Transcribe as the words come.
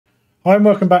Hi and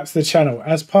welcome back to the channel.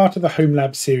 As part of the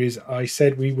HomeLab series, I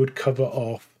said we would cover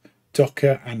off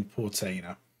Docker and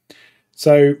Portainer.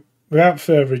 So without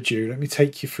further ado, let me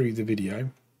take you through the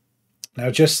video. Now,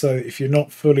 just so if you're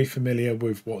not fully familiar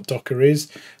with what Docker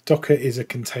is a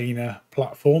container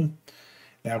platform.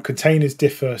 Now, containers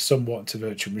differ somewhat to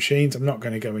virtual machines. I'm not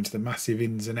going to go into the massive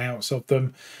ins and outs of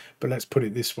them, but let's put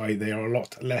it this way. They are a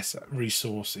lot less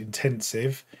resource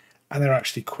intensive and they're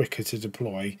actually quicker to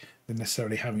deploy than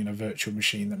necessarily having a virtual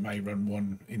machine that may run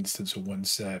one instance or one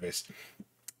service.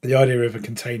 The idea of a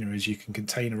container is you can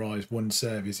containerize one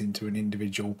service into an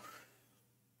individual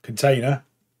container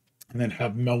and then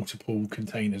have multiple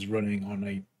containers running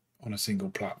on a single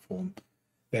platform,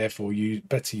 therefore you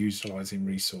better utilizing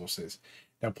resources.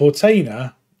 Now,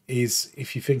 Portainer is,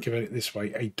 if you think of it this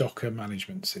way, a Docker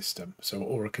management system,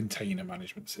 or a container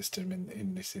management system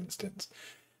in this instance.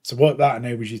 So what that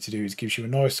enables you to do is gives you a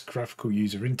nice graphical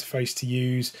user interface to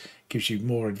use, gives you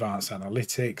more advanced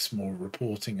analytics, more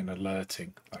reporting and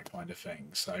alerting, that kind of thing.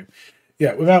 So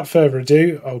yeah, without further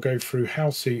ado, I'll go through how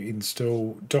to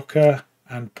install Docker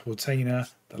and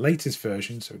Portainer, the latest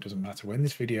version, so it doesn't matter when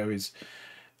this video is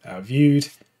viewed,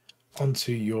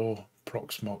 onto your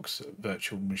Proxmox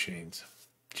virtual machines.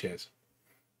 Cheers.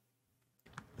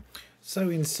 So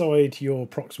inside your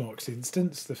Proxmox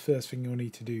instance, the first thing you'll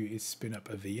need to do is spin up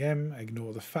a VM.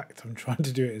 Ignore the fact I'm trying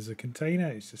to do it as a container,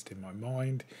 it's just in my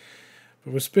mind.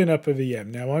 But we'll spin up a VM.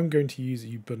 Now I'm going to use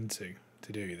Ubuntu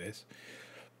to do this.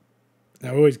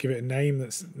 Now I always give it a name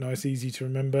that's nice, easy to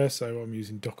remember, so I'm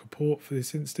using Docker port for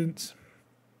this instance.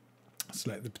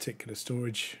 Select the particular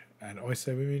storage and ISO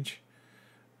image.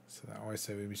 So that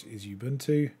ISO image is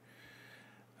Ubuntu.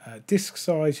 Disk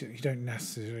size, you don't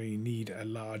necessarily need a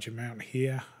large amount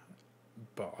here,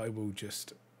 but I will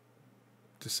just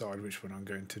decide which one I'm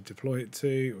going to deploy it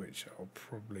to, which I'll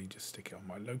probably just stick it on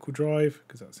my local drive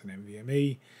because that's an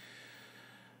NVMe.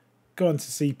 Go on to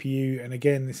CPU, and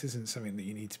again, this isn't something that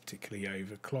you need to particularly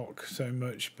overclock so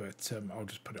much, but I'll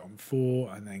just put it on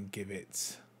 4 and then give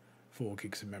it 4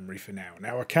 gigs of memory for now.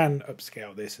 Now I can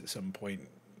upscale this at some point,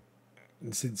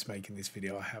 and since making this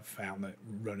video I have found that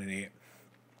running it,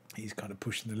 he's kind of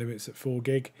pushing the limits at 4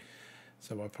 gig,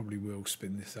 so I probably will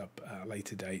spin this up at a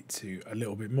later date to a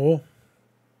little bit more.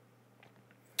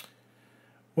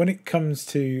 When it comes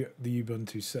to the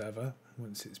Ubuntu server,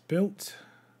 once it's built,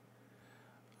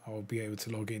 I'll be able to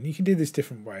log in. You can do this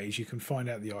different ways. You can find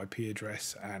out the IP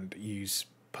address and use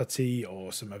PuTTY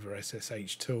or some other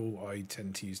SSH tool. I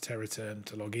tend to use Teraterm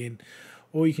to log in,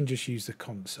 or you can just use the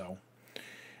console.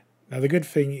 Now the good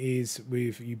thing is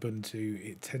with Ubuntu,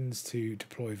 it tends to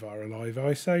deploy via a live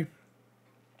ISO.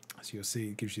 So you'll see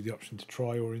it gives you the option to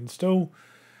try or install.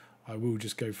 I will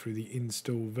just go through the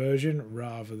install version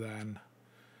rather than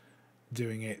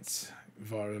doing it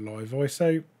via a live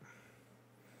ISO.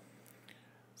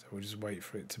 So we'll just wait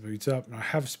for it to boot up. And I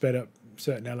have sped up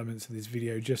certain elements of this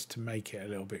video just to make it a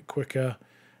little bit quicker,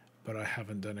 but I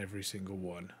haven't done every single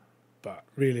one. But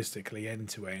realistically, end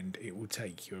to end, it will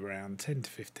take you around 10 to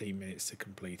 15 minutes to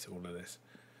complete all of this.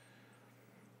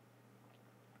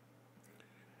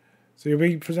 So you'll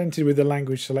be presented with the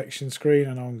language selection screen,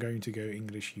 and I'm going to go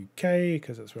English UK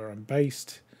because that's where I'm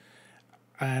based.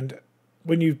 And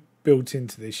when you've built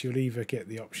into this, you'll either get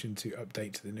the option to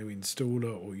update to the new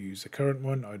installer or use the current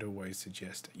one. I'd always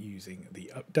suggest using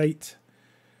the update.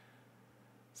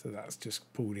 So that's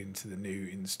just pulled into the new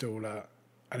installer.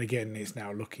 And again, it's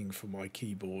now looking for my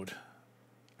keyboard,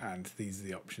 and these are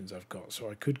the options I've got.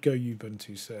 So I could go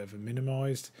Ubuntu server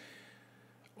minimized,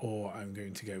 or I'm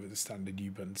going to go with the standard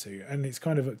Ubuntu. And it's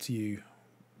kind of up to you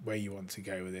where you want to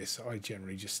go with this. I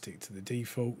generally just stick to the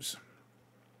defaults,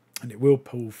 and it will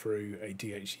pull through a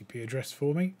DHCP address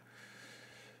for me.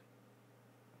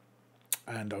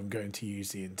 And I'm going to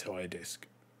use the entire disk.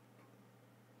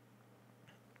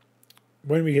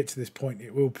 When we get to this point,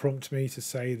 it will prompt me to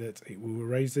say that it will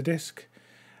erase the disk,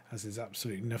 as there's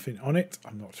absolutely nothing on it.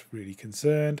 I'm not really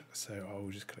concerned, so I will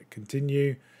just click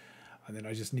continue, and then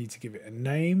I just need to give it a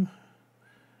name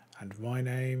and my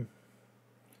name,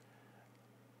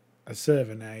 a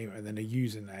server name, and then a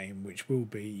username, which will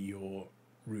be your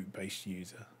root-based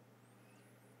user.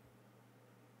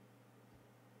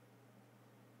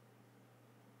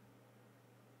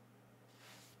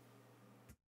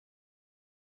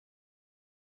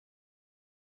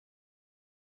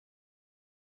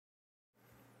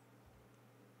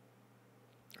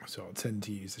 So I'll tend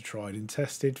to use the tried and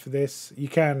tested for this. You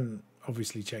can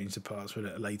obviously change the password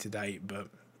at a later date, but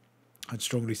I'd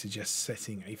strongly suggest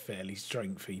setting a fairly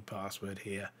strengthy password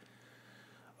here.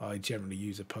 I generally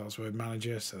use a password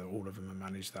manager, so all of them are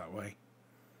managed that way.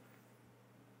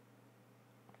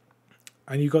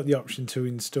 And you've got the option to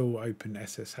install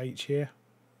OpenSSH here.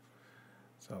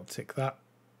 So I'll tick that.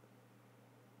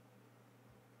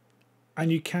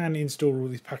 And you can install all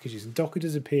these packages, and Docker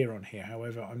does appear on here.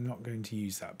 However, I'm not going to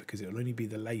use that because it will only be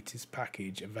the latest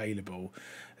package available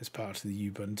as part of the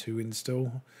Ubuntu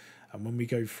install. And when we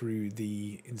go through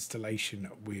the installation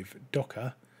with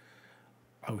Docker,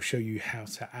 I'll show you how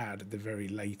to add the very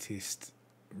latest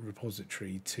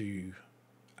repository to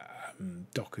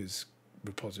Docker's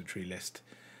repository list,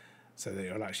 so that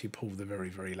it'll actually pull the very,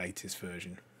 very latest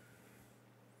version.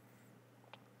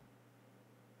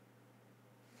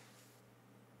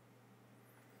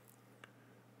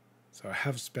 So I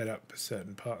have sped up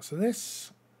certain parts of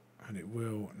this, and it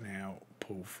will now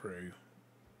pull through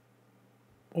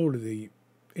all of the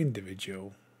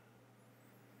individual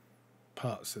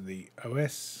parts of the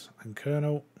OS and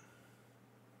kernel.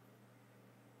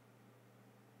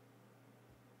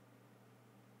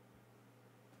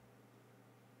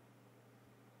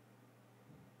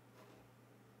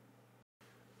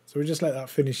 So we just let that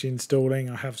finish installing.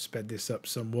 I have sped this up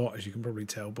somewhat, as you can probably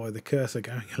tell by the cursor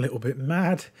going a little bit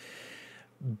mad.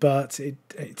 But it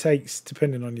takes,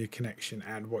 depending on your connection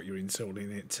and what you're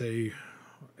installing it to,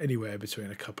 anywhere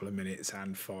between a couple of minutes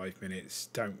and 5 minutes.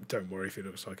 Don't worry if it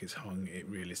looks like it's hung. It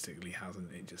realistically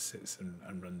hasn't. It just sits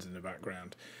and runs in the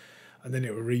background. And then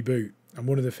it will reboot. And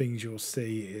one of the things you'll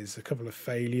see is a couple of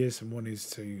failures, and one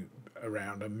is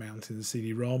around mounting the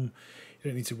CD-ROM. You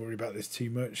don't need to worry about this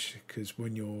too much, because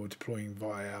when you're deploying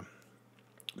via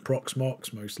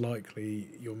Proxmox, most likely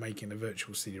you're making a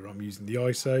virtual CD-ROM using the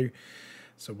ISO.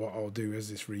 So what I'll do as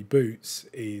this reboots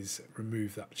is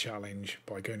remove that challenge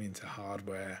by going into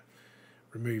hardware,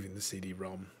 removing the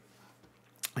CD-ROM,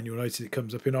 and you'll notice it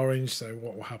comes up in orange. So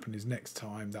what will happen is next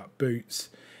time that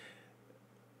boots,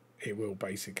 it will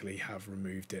basically have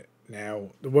removed it. Now,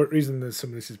 the reason that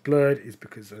some of this is blurred is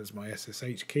because there's my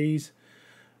SSH keys,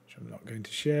 which I'm not going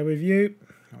to share with you.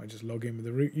 I just log in with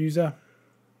the root user.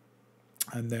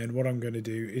 And then what I'm going to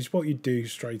do is what you do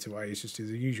straight away is just do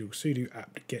the usual sudo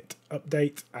apt-get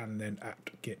update and then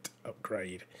apt-get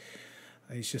upgrade.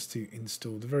 And it's just to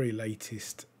install the very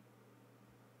latest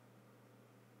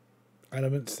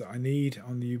elements that I need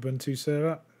on the Ubuntu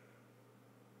server,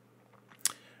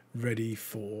 ready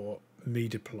for me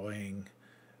deploying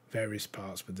various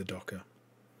parts with the Docker.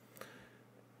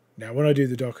 Now when I do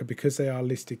the Docker, because they are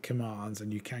listed commands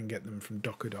and you can get them from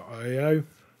docker.io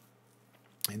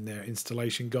in their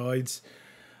installation guides,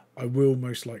 I will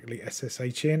most likely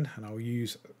SSH in, and I'll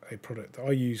use a product that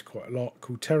I use quite a lot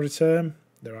called Terraterm.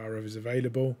 There are others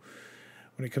available.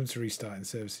 When it comes to restarting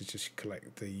services, just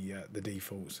collect the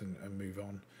defaults and move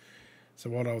on. So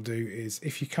what I'll do is,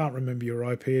 if you can't remember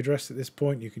your IP address at this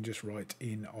point, you can just write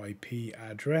in IP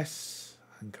address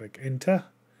and click enter.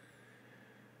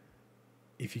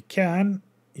 If you can,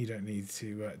 you don't need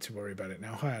to worry about it.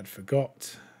 Now I had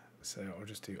forgot, so I'll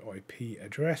just do IP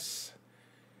address,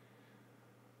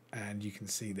 and you can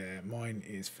see there mine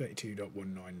is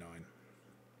 32.199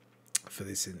 for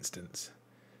this instance.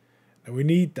 Now we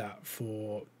need that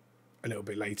for a little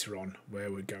bit later on,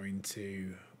 where we're going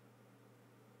to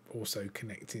also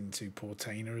connect into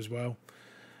Portainer as well.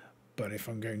 But if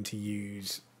I'm going to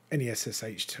use any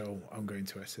SSH tool, I'm going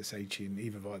to SSH in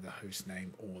either via the host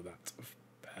name or that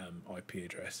IP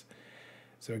address.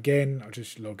 So again, I'll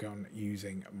just log on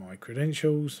using my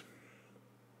credentials.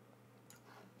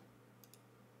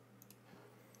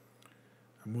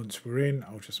 And once we're in,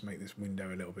 I'll just make this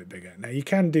window a little bit bigger. Now you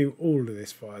can do all of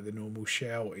this via the normal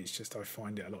shell. It's just I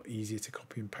find it a lot easier to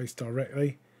copy and paste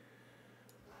directly.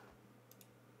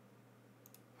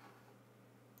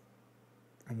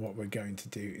 And what we're going to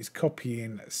do is copy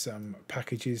in some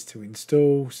packages to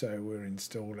install. So we're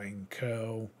installing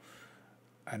curl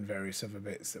and various other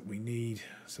bits that we need.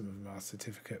 Some of them are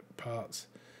certificate parts.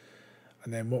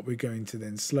 And then what we're going to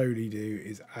then slowly do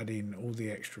is add in all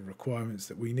the extra requirements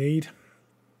that we need,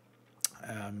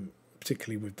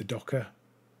 particularly with the Docker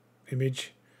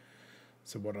image.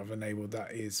 So what I've enabled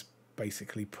that is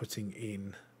basically putting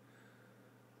in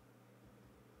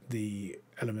the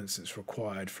elements that's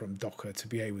required from Docker to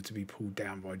be able to be pulled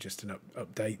down by just an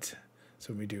update. So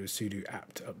when we do a sudo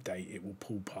apt update, it will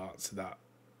pull parts of that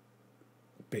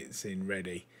bits in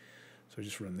ready. So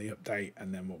just run the update,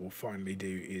 and then what we'll finally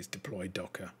do is deploy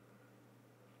Docker,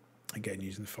 again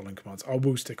using the following commands. I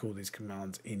will stick all these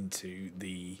commands into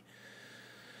the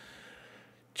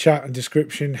chat and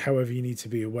description. However, you need to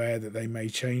be aware that they may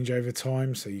change over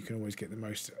time, so you can always get the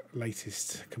most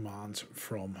latest commands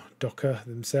from Docker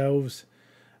themselves.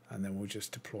 And then we'll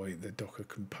just deploy the Docker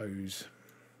Compose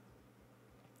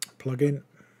plugin.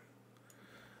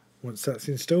 once that's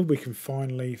installed, we can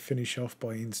finally finish off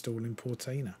by installing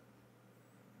Portainer.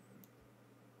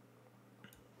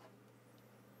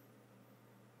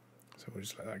 So we'll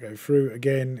just let that go through.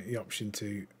 Again, the option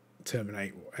to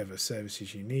terminate whatever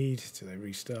services you need. So they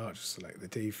restart, just select the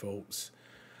defaults.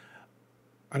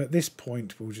 And at this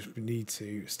point, we'll just need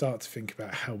to start to think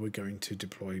about how we're going to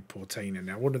deploy Portainer.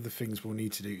 Now, one of the things we'll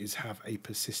need to do is have a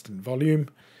persistent volume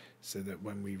so that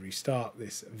when we restart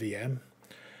this VM,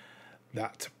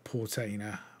 that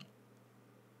Portainer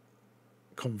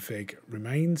config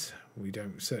remains. We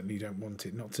certainly don't want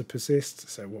it not to persist.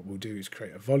 So what we'll do is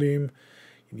create a volume.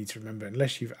 You need to remember,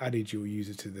 unless you've added your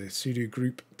user to the sudo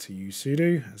group, to use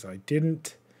sudo, as I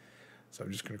didn't. So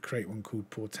I'm just going to create one called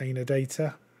Portainer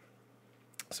data.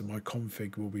 So my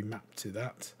config will be mapped to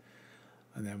that.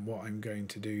 And then what I'm going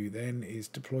to do then is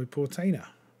deploy Portainer.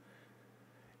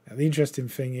 Now the interesting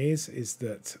thing is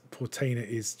that Portainer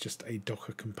is just a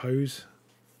Docker Compose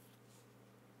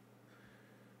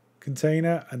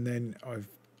container, and then I've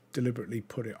deliberately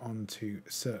put it onto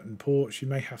certain ports. You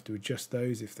may have to adjust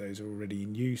those if those are already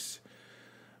in use,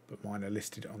 but mine are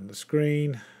listed on the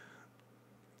screen.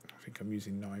 I think I'm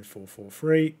using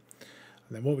 9443.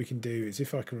 And then what we can do is,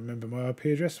 if I can remember my IP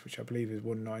address, which I believe is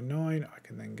 199, I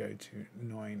can then go to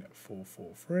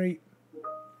 9443.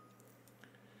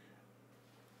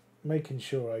 Making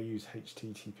sure I use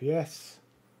HTTPS.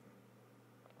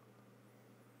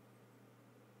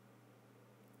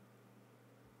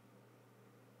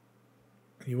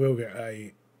 You will get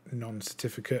a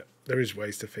non-certificate. There is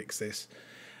ways to fix this.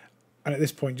 And at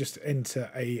this point, just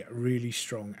enter a really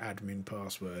strong admin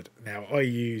password. Now, I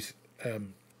used to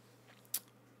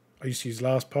use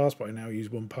LastPass, but I now use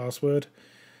 1Password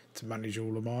to manage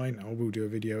all of mine. I will do a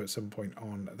video at some point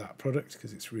on that product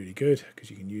because it's really good, because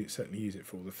you can certainly use it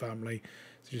for all the family.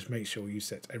 So just make sure you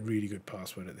set a really good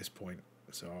password at this point.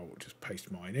 So I will just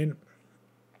paste mine in.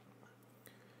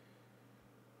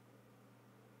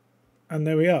 And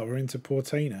there we are, we're into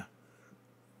Portainer.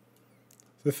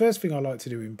 So the first thing I like to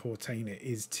do in Portainer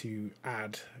is to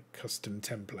add custom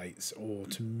templates, or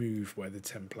to move where the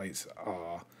templates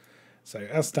are. So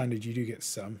as standard, you do get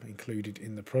some included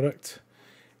in the product.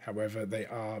 However, they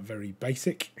are very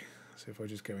basic. So if I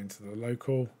just go into the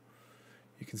local,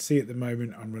 you can see at the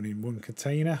moment I'm running one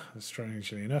container.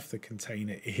 Strangely enough, the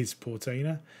container is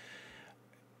Portainer.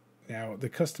 Now the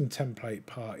custom template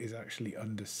part is actually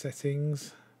under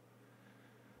settings,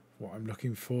 what I'm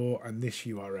looking for, and this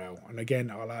URL. And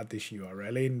again, I'll add this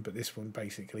URL in, but this one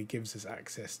basically gives us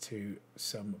access to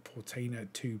some Portainer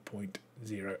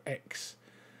 2.0x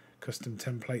custom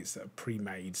templates that are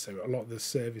pre-made. So a lot of the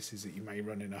services that you may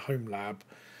run in a HomeLab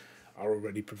are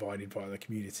already provided by the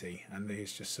community, and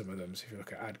there's just some of them. So if you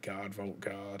look at AdGuard,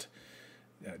 VaultGuard,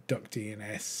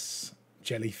 DuckDNS,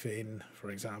 Jellyfin,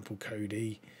 for example,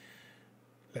 Kodi,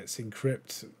 Let's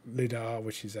Encrypt, LIDAR,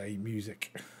 which is a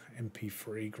music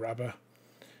MP3 grabber,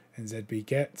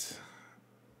 lsb-release,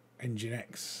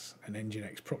 Nginx, and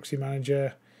Nginx Proxy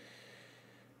Manager,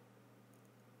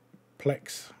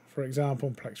 Plex, for example,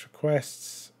 Plex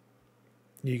requests.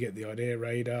 You get the idea,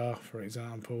 Radar, for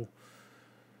example.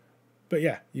 But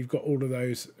yeah, you've got all of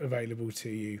those available to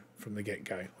you from the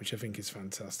get-go, which I think is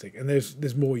fantastic. And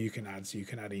there's more you can add, so you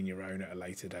can add in your own at a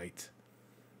later date.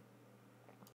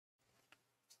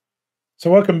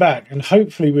 So welcome back, and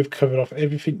hopefully we've covered off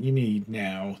everything you need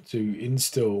now to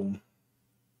install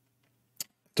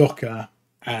Docker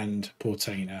and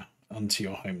Portainer onto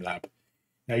your HomeLab.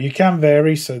 Now you can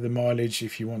vary, so the mileage,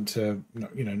 if you want to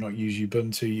not use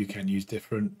Ubuntu, you can use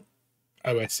different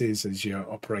OSs as your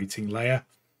operating layer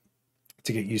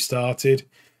to get you started.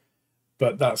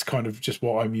 But that's kind of just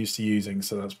what I'm used to using,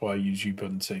 so that's why I use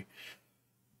Ubuntu.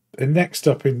 And next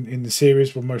up in the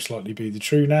series will most likely be the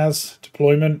TrueNAS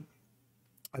deployment.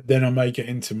 Then I may get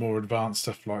into more advanced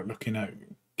stuff like looking at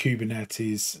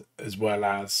Kubernetes as well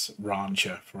as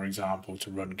Rancher, for example,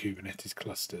 to run Kubernetes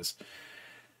clusters.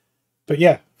 But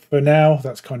yeah, for now,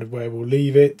 that's kind of where we'll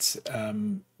leave it.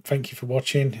 Thank you for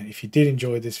watching. If you did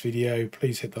enjoy this video,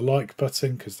 please hit the like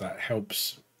button, because that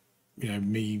helps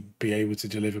me be able to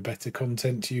deliver better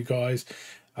content to you guys.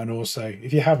 And also,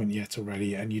 if you haven't yet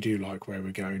already and you do like where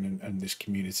we're going and this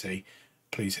community,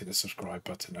 please hit the subscribe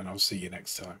button, and I'll see you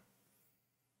next time.